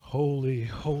Holy,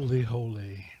 holy,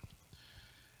 holy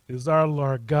is our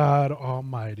Lord God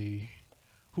Almighty,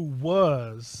 who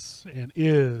was and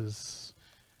is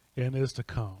to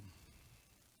come.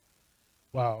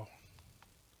 Wow.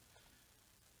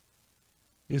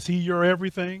 Is he your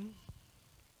everything?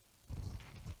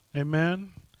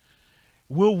 Amen.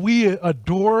 Will we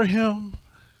adore him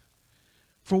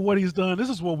for what he's done? This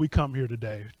is what we come here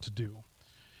today to do.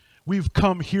 We've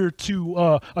come here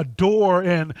to adore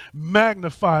and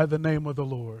magnify the name of the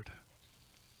Lord.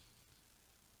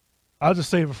 I'll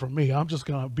just save it for me. I'm just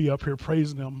going to be up here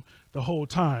praising him the whole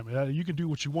time. You can do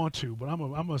what you want to, but I'm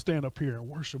going to stand up here and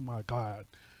worship my God.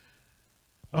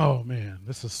 Oh, man,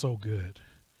 this is so good.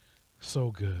 So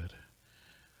good.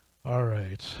 All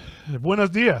right.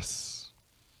 Buenos días.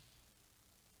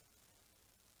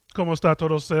 ¿Cómo está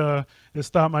todos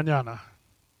esta mañana?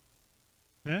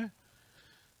 ¿Eh?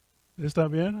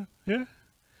 ¿Está bien? ¿Yeah?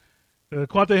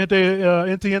 ¿Cuánta gente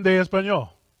entiende español?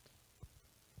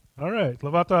 All right.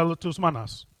 Levanta tus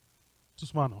manos.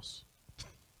 Tus manos.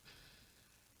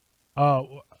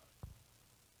 How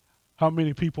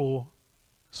many people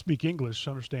speak English,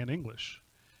 understand English?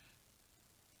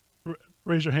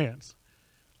 Raise your hands.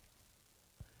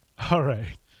 All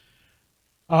right.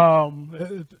 I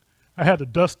had to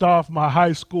dust off my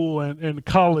high school and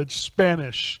college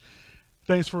Spanish.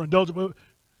 Thanks for indulging. But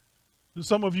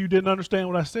some of you didn't understand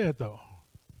what I said, though.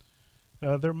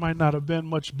 There might not have been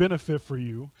much benefit for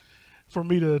you for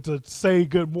me to say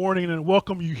good morning and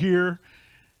welcome you here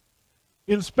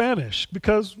in Spanish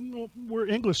because we're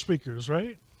English speakers,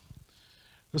 right?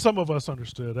 Some of us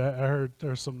understood. I heard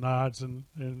there's some nods and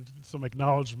some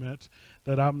acknowledgement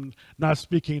that I'm not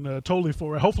speaking totally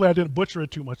for it. Hopefully I didn't butcher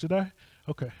it too much, did I?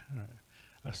 Okay, all right.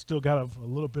 I still got a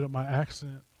little bit of my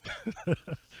accent.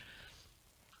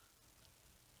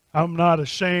 I'm not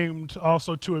ashamed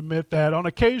also to admit that on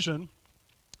occasion,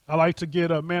 I like to get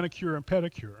a manicure and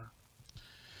pedicure.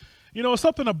 You know, it's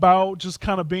something about just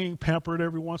kind of being pampered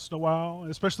every once in a while,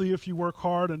 especially if you work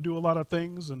hard and do a lot of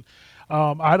things. And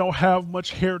I don't have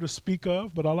much hair to speak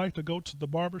of, but I like to go to the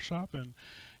barbershop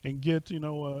and get,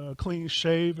 a clean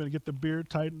shave and get the beard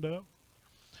tightened up.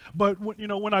 But,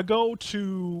 when I go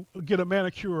to get a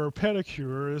manicure or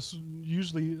pedicure, it's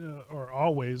usually or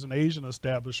always an Asian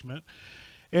establishment.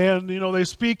 And, they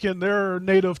speak in their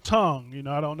native tongue.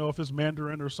 I don't know if it's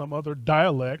Mandarin or some other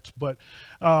dialect, but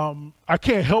I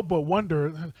can't help but wonder,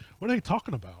 what are they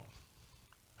talking about?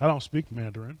 I don't speak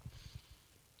Mandarin.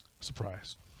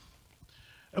 Surprised.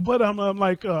 But I'm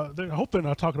like, I hope they're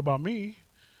not talking about me,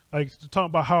 like talking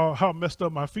about how messed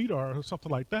up my feet are or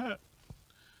something like that.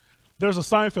 There's a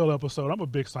Seinfeld episode. I'm a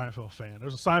big Seinfeld fan.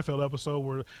 There's a Seinfeld episode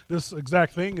where this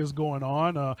exact thing is going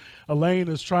on. Elaine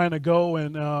is trying to go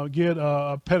and get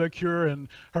a pedicure, and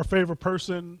her favorite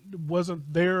person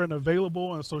wasn't there and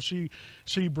available, and so she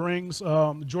brings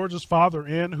George's father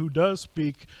in, who does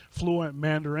speak fluent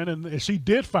Mandarin, and she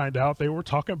did find out they were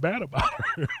talking bad about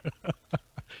her.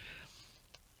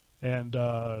 And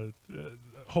the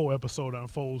whole episode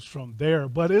unfolds from there.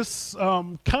 But it's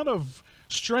kind of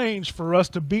strange for us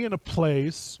to be in a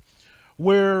place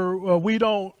where we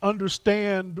don't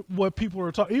understand what people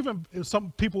are talking. Even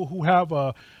some people who have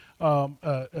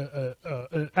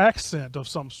an accent of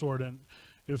some sort, and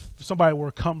if somebody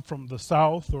were to come from the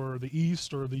South or the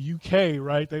East or the UK,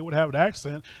 right, they would have an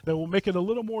accent that will make it a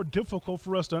little more difficult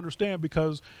for us to understand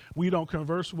because we don't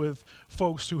converse with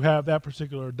folks who have that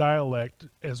particular dialect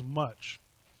as much.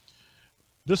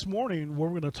 This morning, what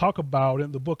we're going to talk about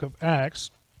in the book of Acts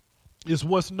is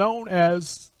what's known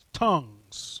as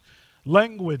tongues,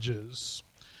 languages.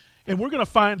 And we're going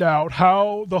to find out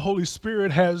how the Holy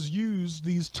Spirit has used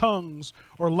these tongues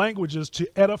or languages to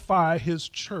edify his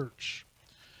church,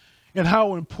 and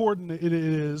how important it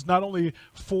is not only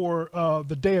for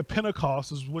the day of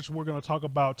Pentecost, which we're going to talk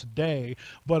about today,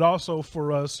 but also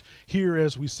for us here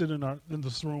as we sit in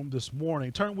this room this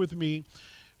morning. Turn with me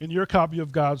in your copy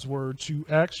of God's Word to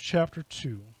Acts chapter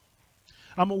 2.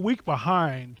 I'm a week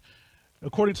behind.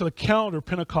 According to the calendar,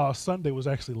 Pentecost Sunday was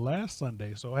actually last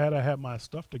Sunday, so had I had my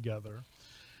stuff together,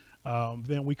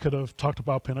 then we could have talked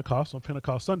about Pentecost on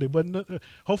Pentecost Sunday. But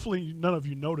hopefully none of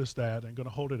you noticed that and going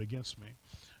to hold it against me.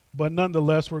 But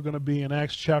nonetheless, we're going to be in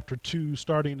Acts chapter 2,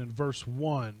 starting in verse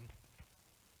 1.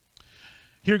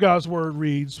 Here God's Word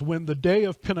reads, "When the day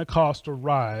of Pentecost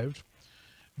arrived,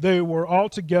 they were all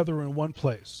together in one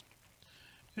place.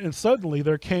 And suddenly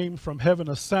there came from heaven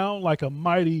a sound like a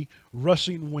mighty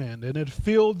rushing wind, and it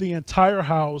filled the entire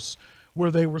house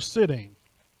where they were sitting.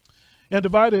 And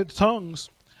divided tongues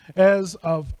as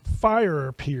of fire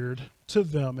appeared to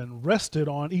them and rested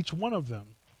on each one of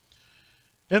them.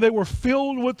 And they were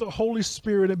filled with the Holy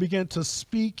Spirit and began to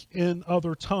speak in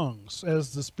other tongues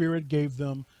as the Spirit gave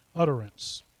them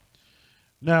utterance.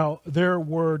 Now there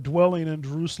were dwelling in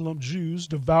Jerusalem Jews,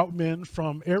 devout men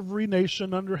from every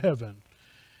nation under heaven.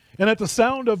 And at the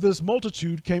sound of this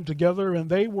multitude came together, and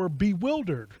they were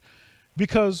bewildered,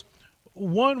 because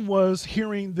one was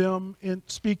hearing them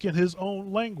speak in his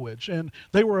own language. And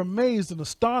they were amazed and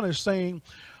astonished, saying,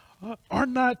 are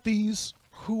not these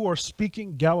who are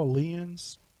speaking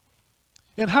Galileans?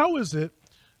 And how is it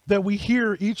that we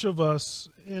hear each of us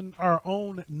in our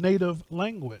own native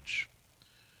language?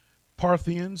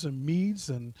 Parthians and Medes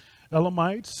and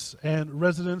Elamites and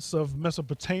residents of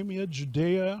Mesopotamia,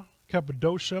 Judea,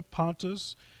 Cappadocia,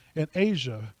 Pontus, and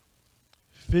Asia,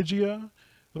 Phrygia,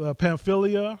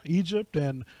 Pamphylia, Egypt,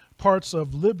 and parts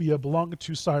of Libya belonging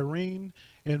to Cyrene,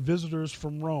 and visitors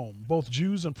from Rome, both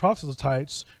Jews and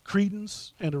proselytes,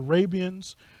 Cretans and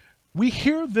Arabians. We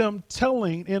hear them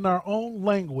telling in our own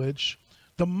language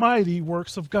the mighty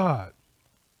works of God.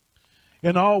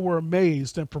 And all were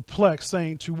amazed and perplexed,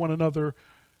 saying to one another,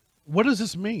 what does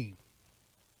this mean?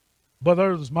 But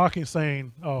others mocking,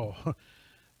 saying, oh,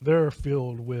 they're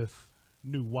filled with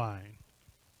new wine.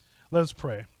 Let us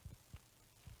pray.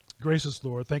 Gracious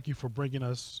Lord, thank you for bringing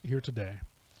us here today.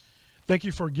 Thank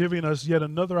you for giving us yet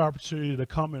another opportunity to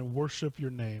come and worship your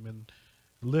name and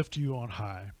lift you on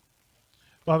high.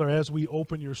 Father, as we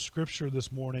open your scripture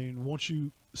this morning, won't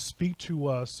you speak to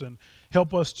us and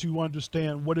help us to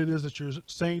understand what it is that you're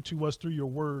saying to us through your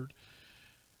word,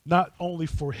 not only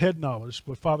for head knowledge,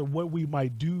 but Father, what we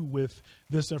might do with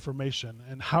this information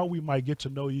and how we might get to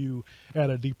know you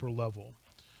at a deeper level.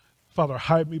 Father,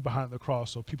 hide me behind the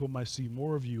cross so people might see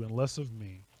more of you and less of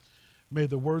me. May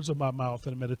the words of my mouth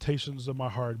and the meditations of my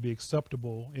heart be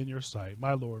acceptable in your sight,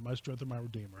 my Lord, my strength, and my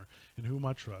Redeemer, in whom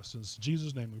I trust. In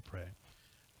Jesus' name we pray.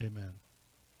 Amen.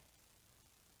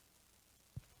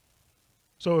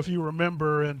 So if you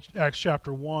remember in Acts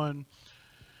chapter 1,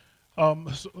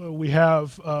 we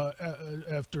have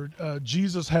after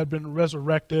Jesus had been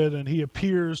resurrected and he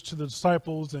appears to the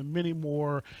disciples and many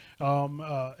more,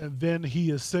 and then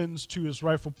he ascends to his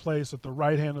rightful place at the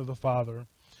right hand of the Father.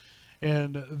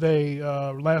 And they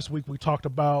last week we talked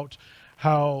about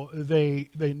how they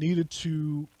needed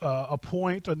to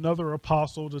appoint another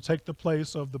apostle to take the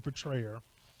place of the betrayer.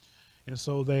 And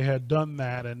so they had done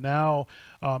that. And now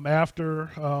after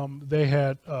they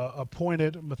had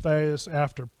appointed Matthias,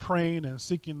 after praying and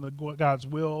seeking God's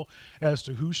will as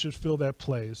to who should fill that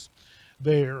place,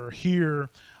 they are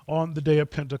here on the day of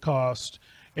Pentecost,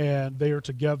 and they are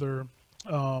together.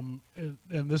 And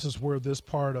this is where this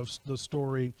part of the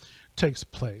story takes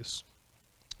place.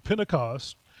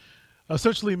 Pentecost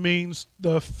essentially means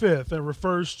the fifth and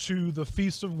refers to the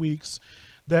Feast of Weeks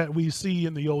that we see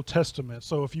in the Old Testament.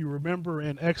 So if you remember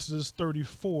in Exodus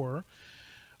 34,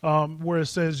 where it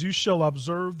says, you shall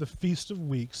observe the Feast of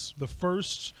Weeks, the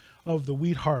first of the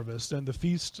wheat harvest, and the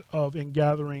feast of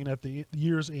ingathering at the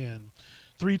year's end.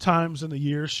 3 times in the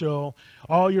year shall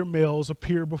all your males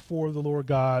appear before the Lord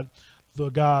God, the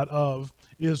God of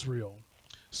Israel.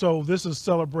 So this is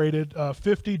celebrated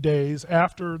 50 days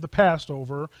after the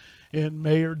Passover in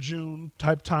May or June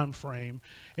type time frame,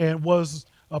 and was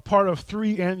a part of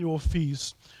 3 annual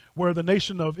feasts where the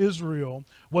nation of Israel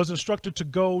was instructed to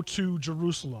go to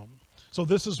Jerusalem. So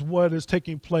this is what is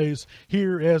taking place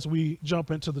here as we jump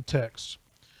into the text.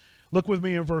 Look with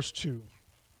me in verse 2.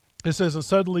 It says, and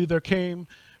suddenly there came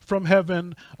from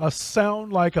heaven a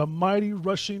sound like a mighty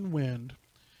rushing wind,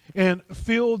 and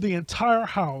filled the entire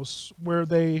house where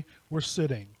they were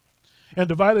sitting. And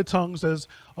divided tongues as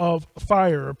of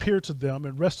fire appeared to them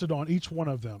and rested on each one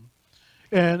of them.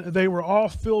 And they were all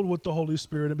filled with the Holy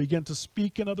Spirit and began to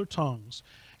speak in other tongues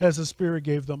as the Spirit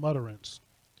gave them utterance.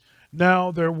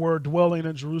 Now there were dwelling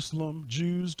in Jerusalem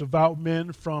Jews, devout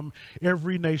men from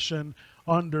every nation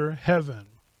under heaven.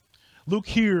 Luke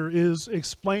here is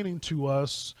explaining to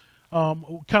us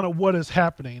kind of what is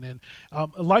happening. And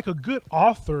like a good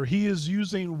author, he is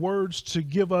using words to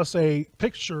give us a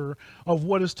picture of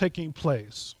what is taking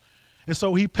place. And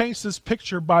so he paints this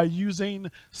picture by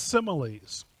using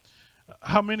similes.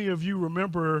 How many of you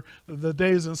remember the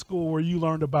days in school where you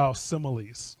learned about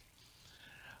similes?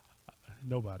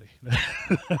 Nobody.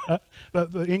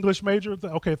 The English major?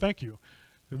 Okay, thank you.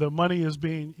 The money is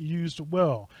being used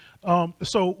well.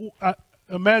 So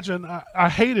imagine I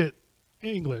hated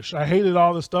English. I hated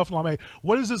all this stuff. And I'm like,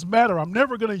 what does this matter? I'm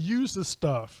never going to use this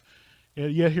stuff.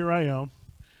 And yet here I am,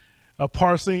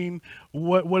 parsing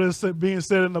what is being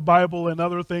said in the Bible and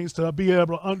other things to be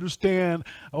able to understand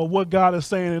what God is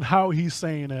saying and how he's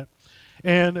saying it.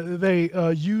 And they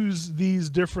use these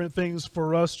different things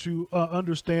for us to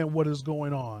understand what is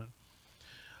going on.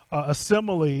 A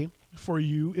simile for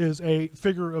you is a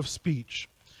figure of speech.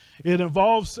 It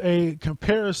involves a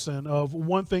comparison of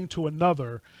one thing to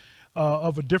another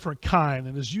of a different kind,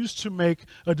 and is used to make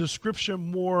a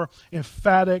description more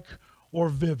emphatic or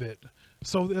vivid.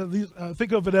 So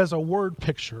think of it as a word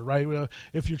picture, right?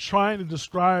 If you're trying to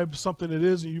describe something that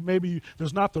is, and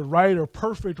there's not the right or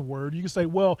perfect word, you can say,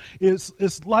 well,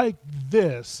 it's like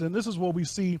this. And this is what we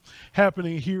see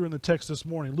happening here in the text this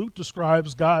morning. Luke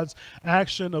describes God's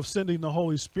action of sending the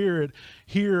Holy Spirit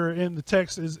here in the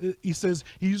text. He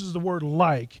uses the word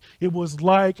like. It was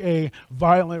like a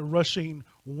violent rushing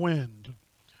wind.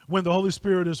 When the Holy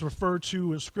Spirit is referred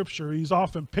to in Scripture, he's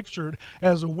often pictured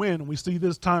as a wind. We see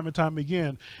this time and time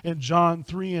again in John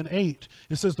 3 and 8.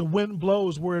 It says, the wind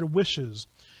blows where it wishes,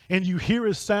 and you hear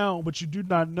its sound, but you do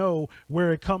not know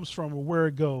where it comes from or where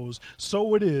it goes.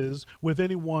 So it is with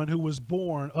anyone who was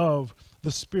born of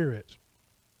the Spirit.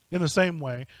 In the same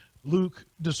way, Luke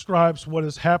describes what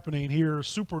is happening here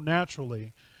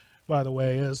supernaturally, by the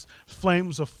way, as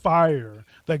flames of fire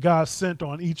that God sent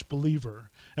on each believer.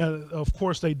 And of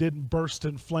course, they didn't burst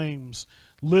in flames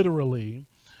literally,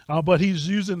 but he's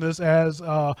using this as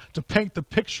to paint the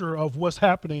picture of what's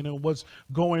happening and what's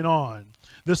going on.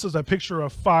 This is a picture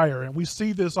of fire, and we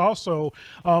see this also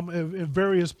in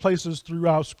various places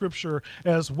throughout Scripture,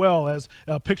 as well as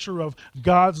a picture of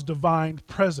God's divine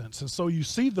presence. And so you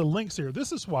see the links here.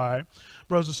 This is why,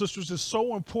 brothers and sisters, it's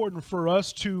so important for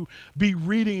us to be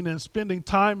reading and spending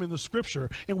time in the Scripture.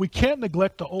 And we can't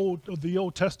neglect the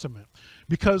Old Testament,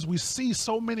 because we see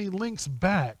so many links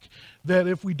back that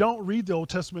if we don't read the Old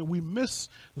Testament, we miss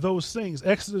those things.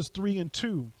 Exodus 3 and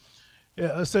 2.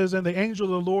 It says, and the angel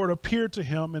of the Lord appeared to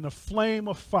him in a flame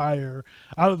of fire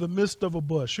out of the midst of a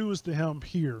bush. Who is to him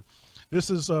here? This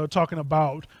is talking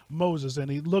about Moses. And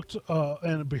he looked,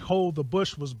 and behold, the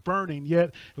bush was burning, yet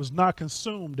it was not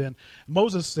consumed. And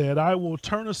Moses said, I will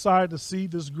turn aside to see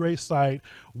this great sight,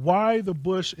 why the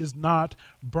bush is not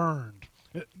burned.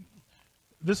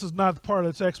 This is not part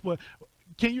of the text, but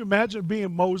can you imagine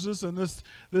being Moses and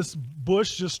this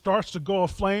bush just starts to go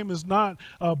aflame? It's not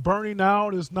burning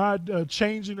out. It's not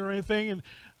changing or anything. And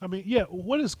I mean, yeah,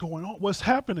 what is going on? What's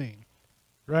happening?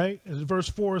 Right? In verse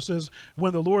 4 it says,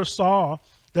 when the Lord saw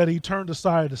that he turned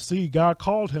aside to see, God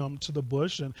called him to the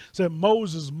bush and said,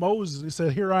 Moses, Moses. He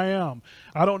said, here I am.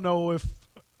 I don't know if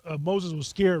Moses was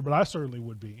scared, but I certainly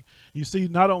would be. You see,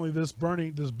 not only this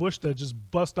bush that just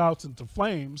busts out into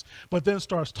flames, but then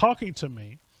starts talking to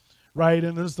me, right?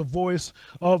 And it's the voice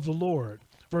of the Lord.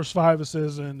 Verse 5, it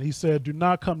says, and he said, do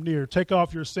not come near. Take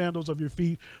off your sandals of your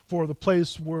feet, for the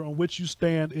place on which you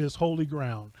stand is holy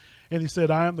ground. And he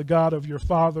said, I am the God of your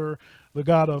father, the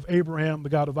God of Abraham, the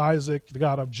God of Isaac, the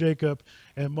God of Jacob.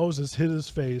 And Moses hid his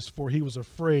face, for he was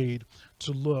afraid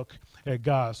to look at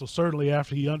God. So certainly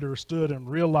after he understood and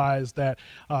realized that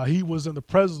he was in the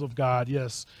presence of God,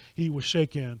 yes, he was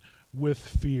shaken with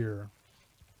fear.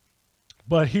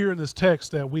 But here in this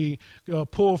text that we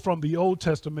pull from the Old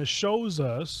Testament shows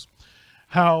us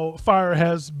how fire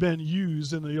has been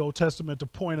used in the Old Testament to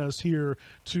point us here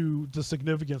to the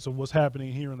significance of what's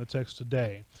happening here in the text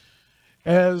today.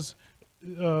 As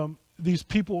these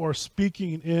people are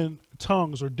speaking in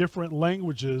tongues or different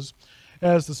languages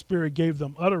as the Spirit gave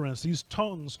them utterance, these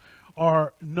tongues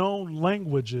are known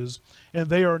languages, and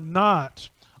they are not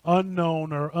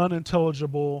unknown or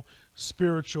unintelligible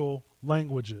spiritual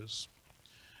languages.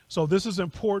 So this is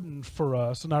important for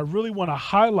us, and I really want to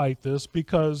highlight this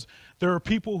because there are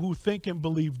people who think and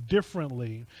believe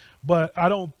differently, but I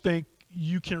don't think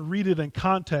you can read it in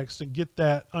context and get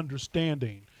that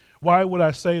understanding. Why would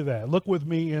I say that? Look with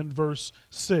me in verse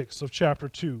 6 of chapter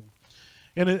 2.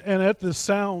 And at this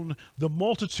sound, the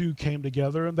multitude came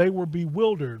together, and they were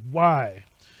bewildered. Why?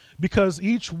 Because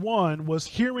each one was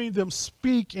hearing them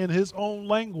speak in his own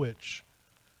language.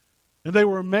 And they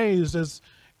were amazed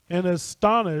and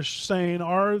astonished, saying,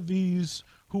 are these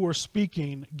who are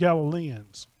speaking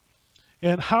Galileans?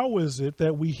 And how is it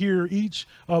that we hear each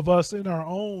of us in our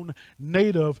own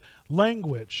native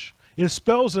language? It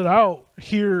spells it out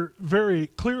here very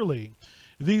clearly.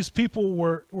 These people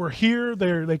were here.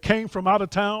 They came from out of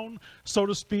town, so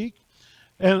to speak,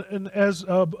 and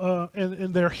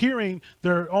they're hearing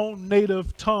their own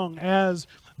native tongue as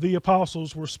the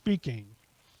apostles were speaking.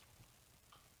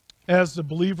 As the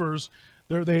believers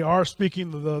They are speaking,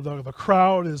 the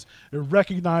crowd is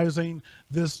recognizing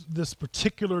this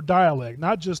particular dialect,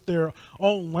 not just their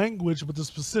own language, but the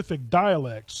specific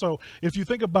dialect. So if you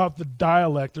think about the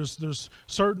dialect, there's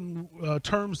certain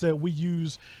terms that we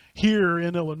use here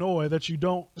in Illinois that you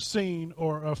don't see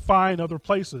or find other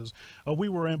places. We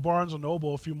were in Barnes &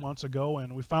 Noble a few months ago,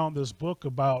 and we found this book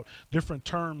about different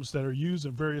terms that are used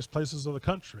in various places of the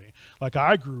country. Like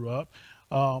I grew up,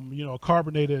 a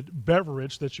carbonated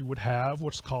beverage that you would have,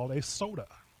 what's called a soda.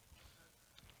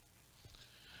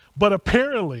 But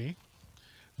apparently,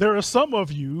 there are some of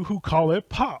you who call it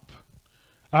pop.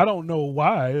 I don't know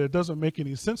why. It doesn't make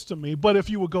any sense to me. But if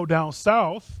you would go down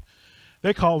south,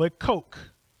 they call it Coke.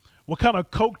 What kind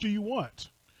of Coke do you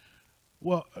want?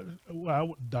 Well,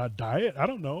 diet? I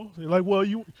don't know. Like, well,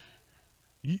 you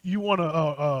want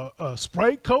a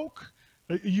Sprite Coke?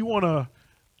 You want a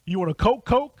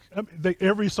Coke? I mean,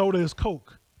 every soda is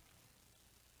Coke.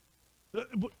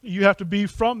 You have to be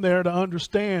from there to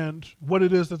understand what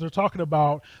it is that they're talking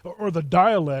about, or the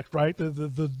dialect, right?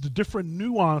 The different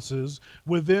nuances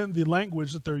within the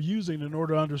language that they're using in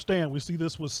order to understand. We see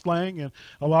this with slang and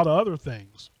a lot of other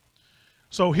things.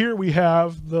 So here we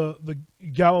have the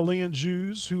Galilean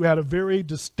Jews who had a very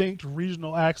distinct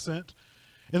regional accent,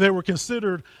 and they were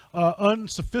considered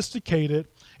unsophisticated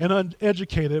and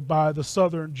uneducated by the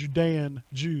southern Judean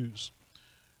Jews.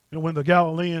 And when the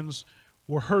Galileans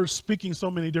were heard speaking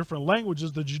so many different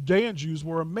languages, the Judean Jews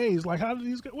were amazed. Like, how did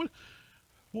these guys,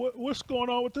 what's going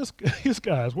on with these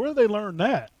guys? Where did they learn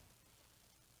that?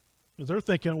 Because they're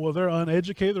thinking, well, they're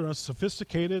uneducated, they're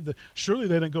unsophisticated. Surely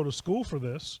they didn't go to school for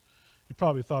this. You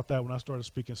probably thought that when I started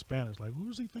speaking Spanish. Like, who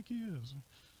does he think he is?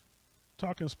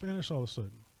 Talking Spanish all of a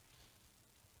sudden.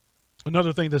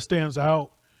 Another thing that stands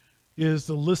out is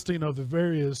the listing of the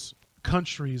various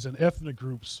countries and ethnic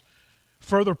groups,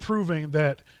 further proving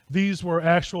that these were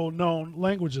actual known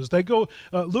languages.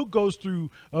 Luke goes through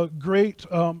great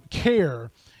care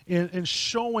in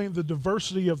showing the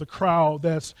diversity of the crowd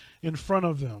that's in front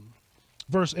of them.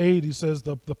 Verse 8, he says,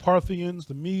 the Parthians,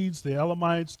 the Medes, the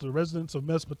Elamites, the residents of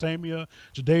Mesopotamia,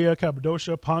 Judea,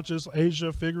 Cappadocia, Pontus,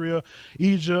 Asia, Phrygia,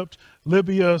 Egypt,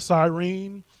 Libya,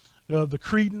 Cyrene, the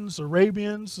Cretans,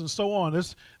 Arabians, and so on.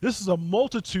 This is a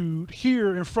multitude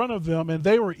here in front of them, and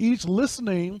they were each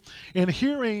listening and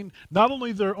hearing not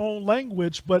only their own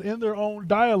language, but in their own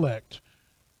dialect.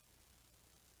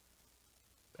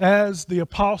 As the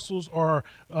apostles are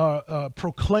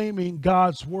proclaiming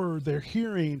God's word, they're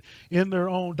hearing in their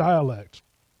own dialect.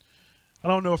 I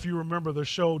don't know if you remember the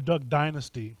show Duck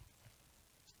Dynasty.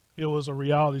 It was a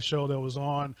reality show that was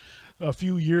on a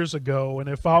few years ago, and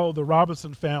it followed the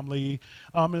Robinson family.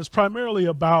 It's primarily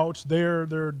about their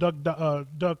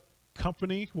duck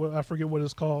company. Well, I forget what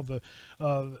it's called.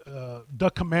 The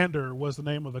Duck Commander was the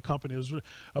name of the company. It was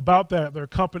about their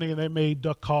company, and they made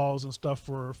duck calls and stuff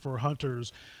for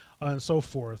hunters and so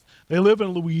forth. They live in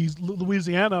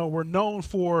Louisiana. Were known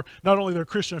for not only their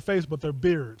Christian faith but their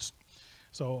beards.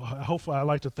 So hopefully, I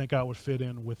like to think I would fit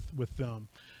in with them.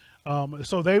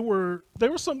 So they were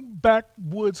some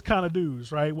backwoods kind of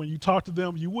dudes, right? When you talk to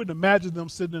them, you wouldn't imagine them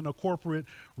sitting in a corporate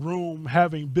room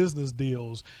having business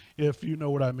deals, if you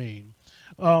know what I mean.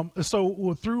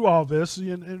 So through all this,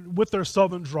 and with their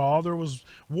southern drawl, there was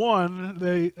one,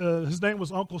 his name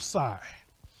was Uncle Si.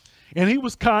 And he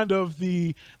was kind of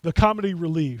the comedy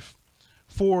relief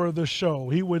for the show.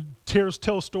 He would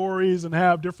tell stories and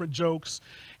have different jokes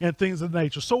and things of that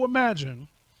nature. So imagine,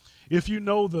 if you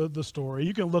know the story,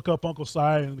 you can look up Uncle Si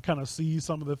and kind of see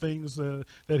some of the things that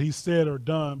he said or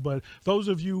done. But those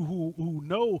of you who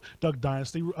know Duck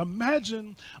Dynasty,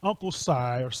 imagine Uncle Si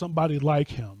or somebody like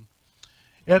him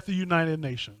at the United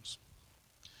Nations,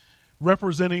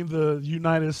 representing the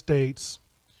United States,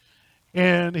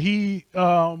 and he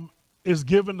is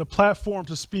given the platform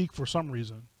to speak for some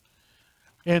reason,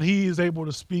 and he is able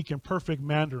to speak in perfect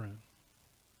Mandarin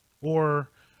or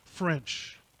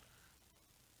French,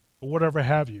 or whatever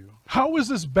have you. How is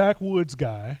this backwoods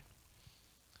guy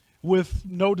with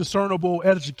no discernible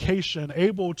education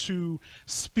able to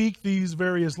speak these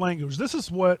various languages? This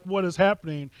is what is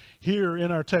happening here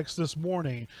in our text this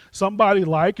morning. Somebody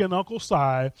like an Uncle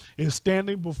Si is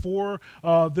standing before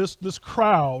this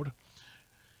crowd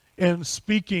and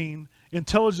speaking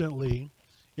intelligently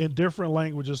in different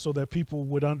languages so that people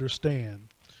would understand.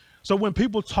 So when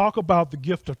people talk about the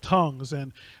gift of tongues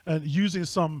and using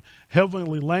some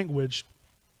heavenly language,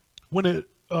 when it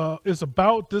is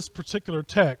about this particular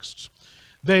text,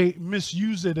 they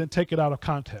misuse it and take it out of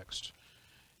context.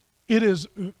 It is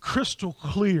crystal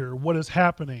clear what is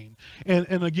happening.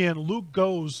 And again, Luke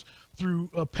goes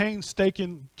through a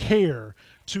painstaking care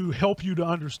to help you to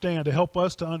understand, to help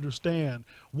us to understand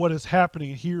what is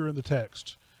happening here in the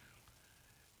text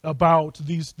about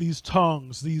these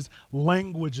tongues, these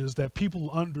languages that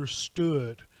people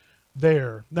understood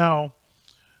there. Now,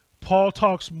 Paul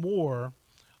talks more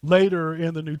later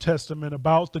in the New Testament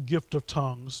about the gift of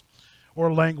tongues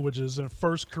or languages in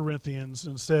 1 Corinthians,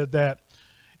 and said that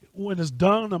when it's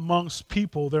done amongst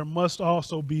people, there must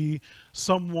also be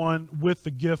someone with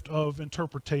the gift of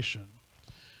interpretation.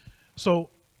 So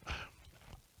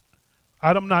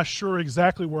I'm not sure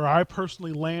exactly where I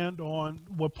personally land on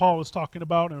what Paul is talking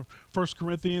about in 1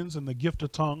 Corinthians and the gift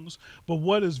of tongues, but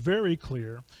what is very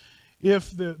clear,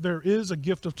 if there is a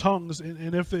gift of tongues,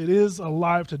 and if it is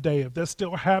alive today, if that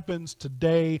still happens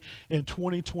today in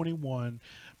 2021,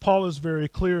 Paul is very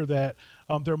clear that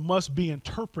there must be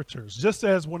interpreters. Just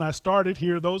as when I started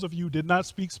here, those of you who did not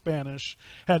speak Spanish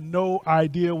had no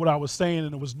idea what I was saying,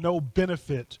 and it was no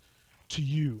benefit to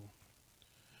you.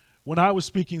 When I was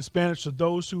speaking Spanish to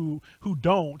those who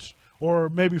don't, or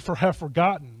maybe have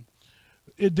forgotten,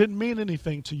 it didn't mean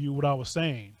anything to you what I was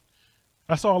saying.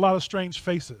 I saw a lot of strange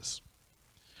faces.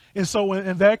 And so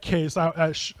in that case,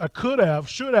 I should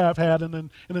have had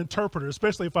an interpreter,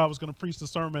 especially if I was going to preach the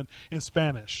sermon in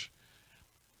Spanish.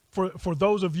 For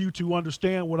those of you to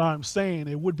understand what I'm saying,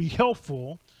 it would be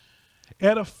helpful,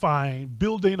 edifying,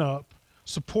 building up,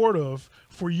 supportive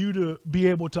for you to be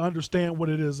able to understand what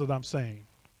it is that I'm saying.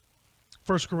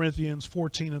 1 Corinthians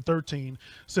 14 and 13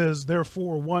 says,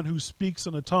 therefore, one who speaks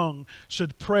in a tongue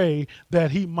should pray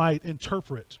that he might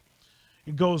interpret.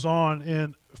 It goes on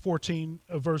in 14,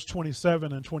 verse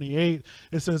 27 and 28.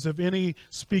 It says, if any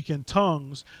speak in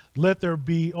tongues, let there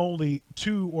be only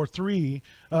 2 or 3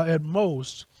 at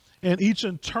most, and each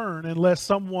in turn, and let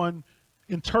someone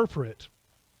interpret.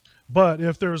 But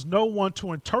if there's no one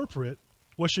to interpret,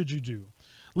 what should you do?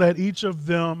 Let each of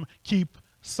them keep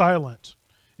silent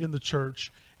in the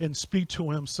church and speak to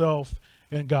himself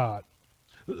and God.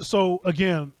 So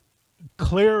again,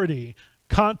 clarity,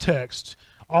 context,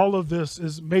 all of this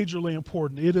is majorly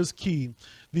important. It is key.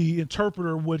 The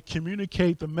interpreter would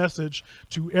communicate the message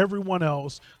to everyone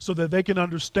else so that they can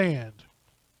understand.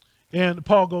 And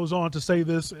Paul goes on to say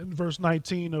this in verse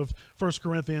 19 of 1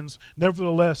 Corinthians,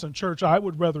 nevertheless, in church, I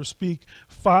would rather speak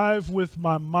 5 with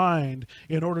my mind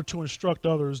in order to instruct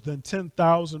others than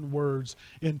 10,000 words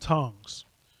in tongues.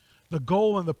 The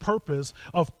goal and the purpose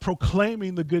of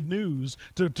proclaiming the good news,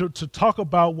 to talk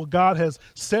about what God has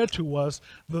said to us,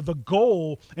 the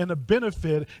goal and the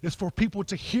benefit is for people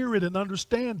to hear it and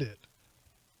understand it.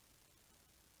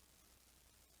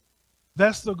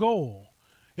 That's the goal.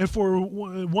 And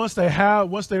once they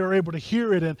are able to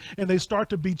hear it and they start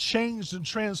to be changed and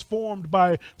transformed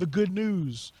by the good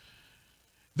news,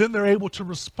 then they're able to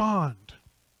respond.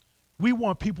 We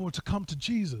want people to come to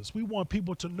Jesus. We want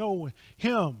people to know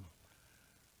him.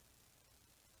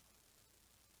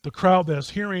 The crowd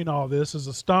that's hearing all this is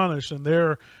astonished, and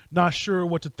they're not sure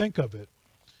what to think of it.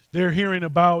 They're hearing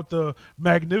about the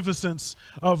magnificence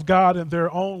of God in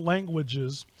their own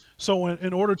languages. So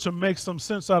in order to make some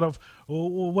sense out of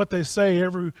what they say,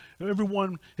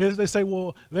 everyone, they say,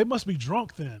 well, they must be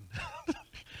drunk then.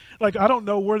 Like, I don't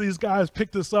know where these guys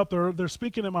picked this up. They're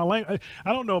speaking in my language.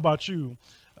 I don't know about you,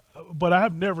 but I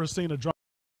have never seen a drunk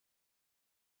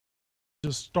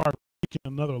just start speaking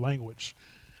another language.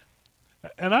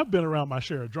 And I've been around my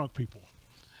share of drunk people.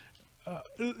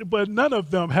 But none of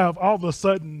them have all of a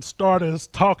sudden started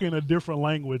talking a different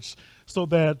language so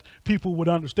that people would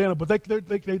understand it. But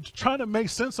they're trying to make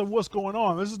sense of what's going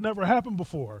on. This has never happened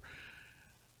before.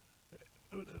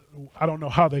 I don't know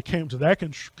how they came to that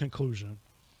conclusion,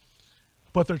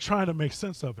 but they're trying to make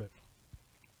sense of it.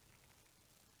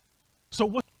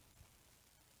 So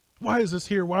why is this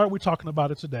here? Why are we talking about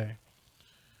it today?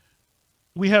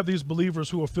 We have these believers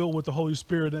who are filled with the Holy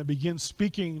Spirit and begin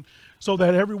speaking so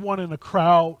that everyone in the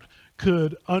crowd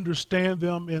could understand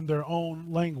them in their own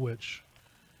language,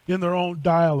 in their own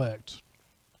dialect.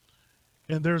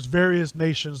 And there's various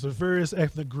nations, there's various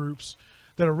ethnic groups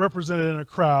that are represented in a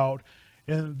crowd,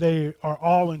 and they are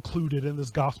all included in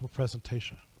this gospel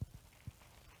presentation.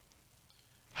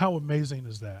 How amazing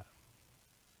is that?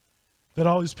 That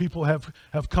all these people have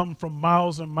come from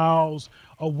miles and miles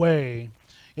away,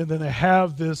 and then they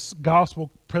have this gospel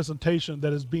presentation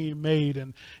that is being made.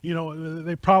 And, you know,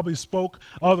 they probably spoke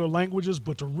other languages,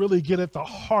 but to really get at the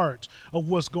heart of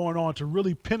what's going on, to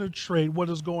really penetrate what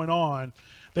is going on,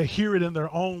 they hear it in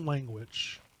their own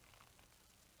language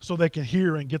so they can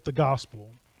hear and get the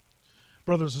gospel.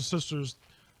 Brothers and sisters,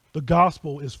 the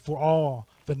gospel is for all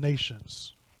the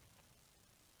nations.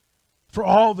 For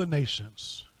all the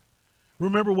nations.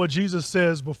 Remember what Jesus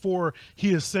says before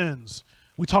he ascends.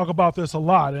 We talk about this a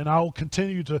lot, and I'll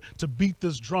continue to beat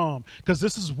this drum because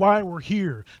this is why we're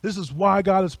here. This is why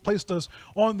God has placed us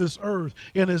on this earth,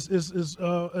 and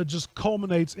it just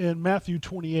culminates in Matthew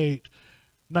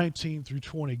 28:19 through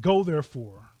 20. Go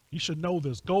therefore. You should know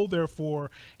this. Go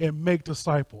therefore and make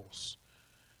disciples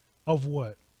of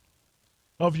what?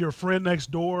 Of your friend next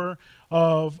door,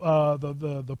 of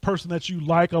the person that you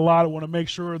like a lot and want to make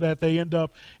sure that they end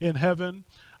up in heaven.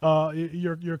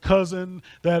 Your cousin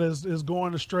that is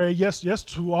going astray. Yes,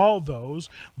 to all those,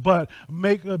 but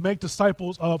make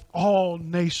disciples of all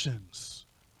nations.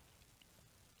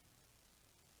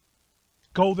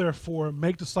 Go therefore and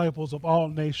make disciples of all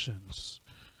nations,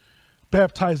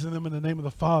 baptizing them in the name of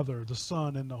the Father, the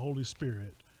Son, and the Holy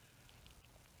Spirit,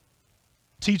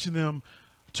 teaching them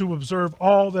to observe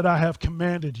all that I have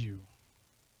commanded you.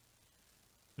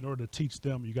 In order to teach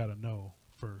them, you got to know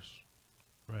first,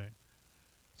 right?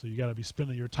 So you got to be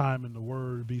spending your time in the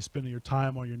Word, be spending your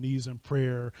time on your knees in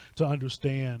prayer to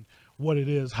understand what it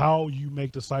is, how you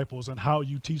make disciples and how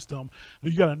you teach them.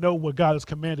 You got to know what God has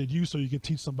commanded you so you can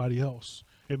teach somebody else.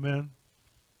 Amen.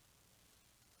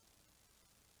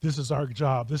 This is our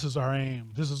job. This is our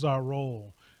aim. This is our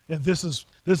role. And this is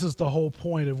the whole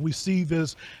point. If we see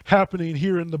this happening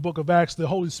here in the book of Acts, the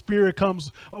Holy Spirit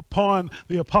comes upon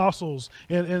the apostles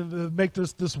and make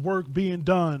this work being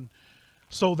done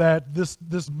so that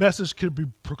this message could be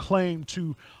proclaimed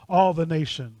to all the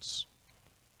nations.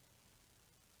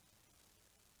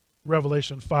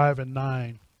 Revelation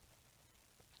 5:9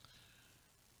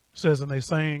 says, and they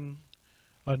sang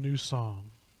a new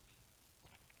song,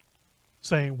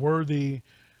 saying, worthy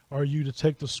are you to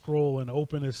take the scroll and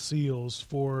open its seals,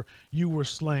 for you were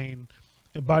slain,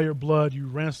 and by your blood you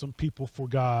ransomed people for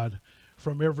God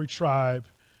from every tribe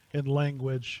and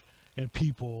language and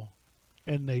people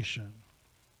and nation.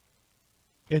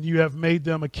 And you have made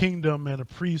them a kingdom and a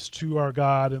priest to our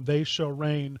God, and they shall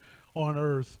reign on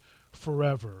earth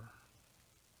forever.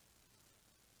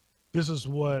 This is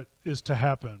what is to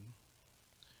happen.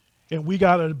 And we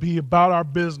got to be about our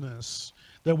business,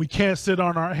 that we can't sit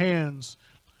on our hands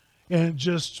and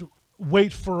just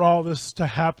wait for all this to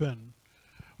happen.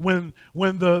 When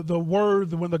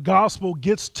the gospel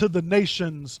gets to the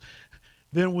nations,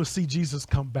 then we'll see Jesus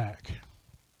come back.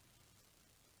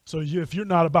 So if you're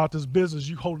not about this business,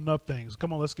 you're holding up things.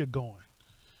 Come on, let's get going.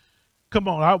 Come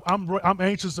on, I'm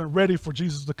anxious and ready for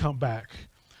Jesus to come back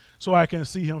so I can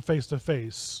see him face to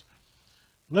face.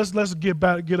 Let's get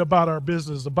about our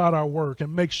business, about our work,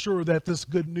 and make sure that this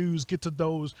good news get to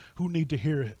those who need to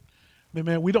hear it.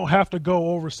 Man, we don't have to go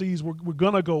overseas. We're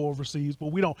going to go overseas, but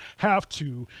we don't have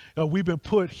to. We've been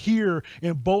put here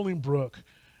in Bolingbrook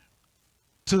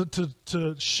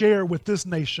to share with this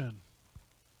nation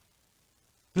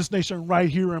right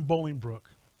here in Bolingbrook.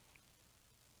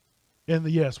 And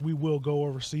yes, we will go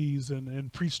overseas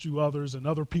and preach to others and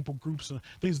other people groups and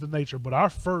things of the nature. But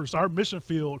our mission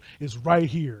field is right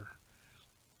here.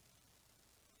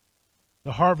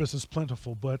 The harvest is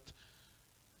plentiful, but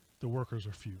the workers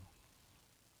are few.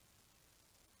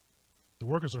 The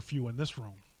workers are few in this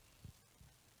room.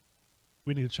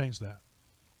 We need to change that.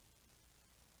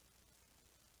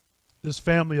 This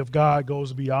family of God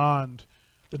goes beyond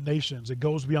the nations. It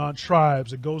goes beyond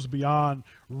tribes. It goes beyond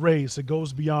race. It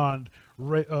goes beyond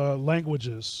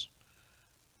languages.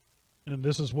 And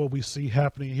this is what we see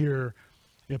happening here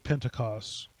in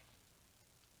Pentecost.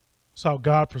 It's how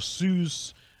God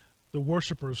pursues the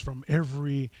worshipers from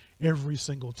every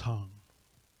single tongue.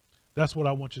 That's what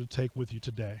I want you to take with you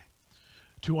today.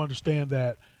 To understand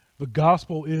that the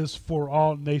gospel is for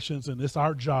all nations, and it's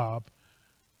our job.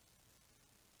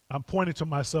 I'm pointing to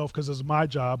myself because it's my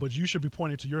job, but you should be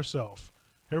pointing to yourself.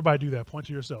 Everybody do that. Point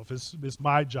to yourself. It's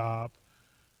my job.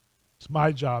 It's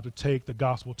my job to take the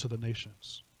gospel to the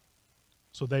nations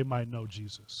so they might know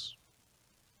Jesus.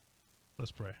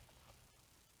 Let's pray.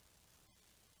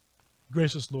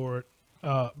 Gracious Lord,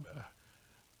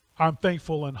 I'm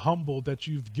thankful and humbled that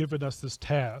you've given us this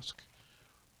task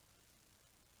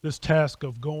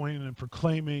of going and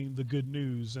proclaiming the good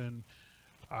news. And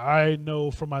I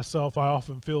know for myself, I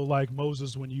often feel like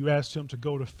Moses when you asked him to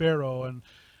go to Pharaoh, and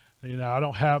I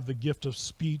don't have the gift of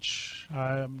speech.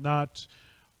 I am not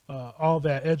all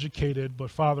that educated,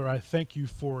 but Father, I thank you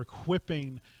for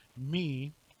equipping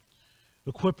me,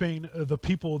 equipping the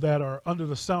people that are under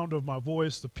the sound of my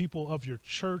voice, the people of your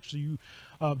church. You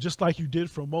just like you did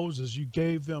for Moses. You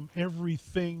gave them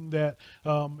everything that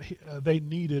they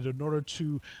needed in order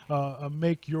to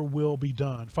make your will be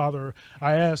done. Father,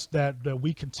 I ask that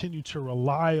we continue to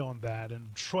rely on that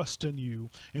and trust in you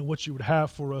and what you would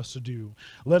have for us to do.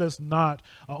 Let us not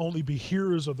only be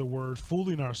hearers of the word,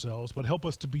 fooling ourselves, but help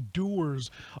us to be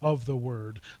doers of the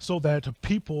word, so that the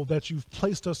people that you've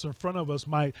placed us in front of us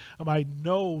might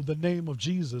know the name of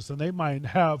Jesus, and they might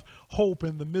have hope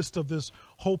in the midst of this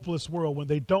hopeless world when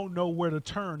they don't know where to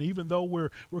turn. Even though we're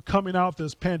coming out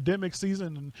this pandemic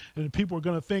season, and people are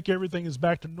going to think everything is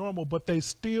back to normal, but they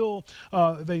still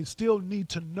need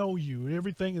to know you.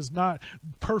 Everything is not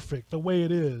perfect the way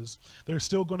it is. They're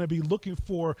still going to be looking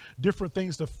for different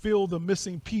things to fill the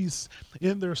missing piece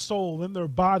in their soul, in their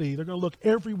body. They're going to look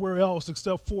everywhere else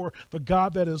except for the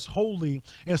God that is holy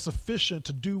and sufficient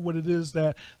to do what it is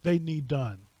that they need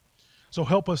done. So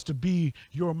help us to be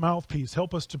your mouthpiece.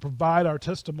 Help us to provide our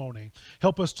testimony.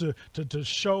 Help us to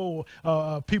show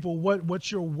people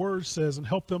what your word says, and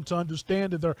help them to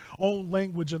understand in their own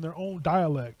language and their own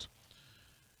dialect.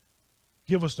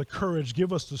 Give us the courage,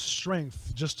 give us the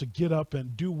strength just to get up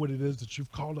and do what it is that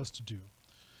you've called us to do.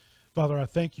 Father, I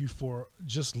thank you for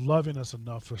just loving us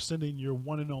enough, for sending your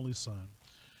one and only Son,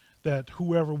 that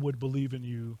whoever would believe in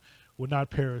you would not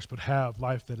perish but have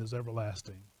life that is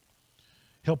everlasting.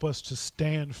 Help us to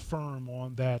stand firm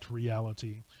on that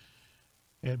reality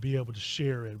and be able to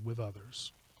share it with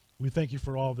others. We thank you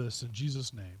for all this in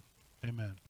Jesus' name. Amen.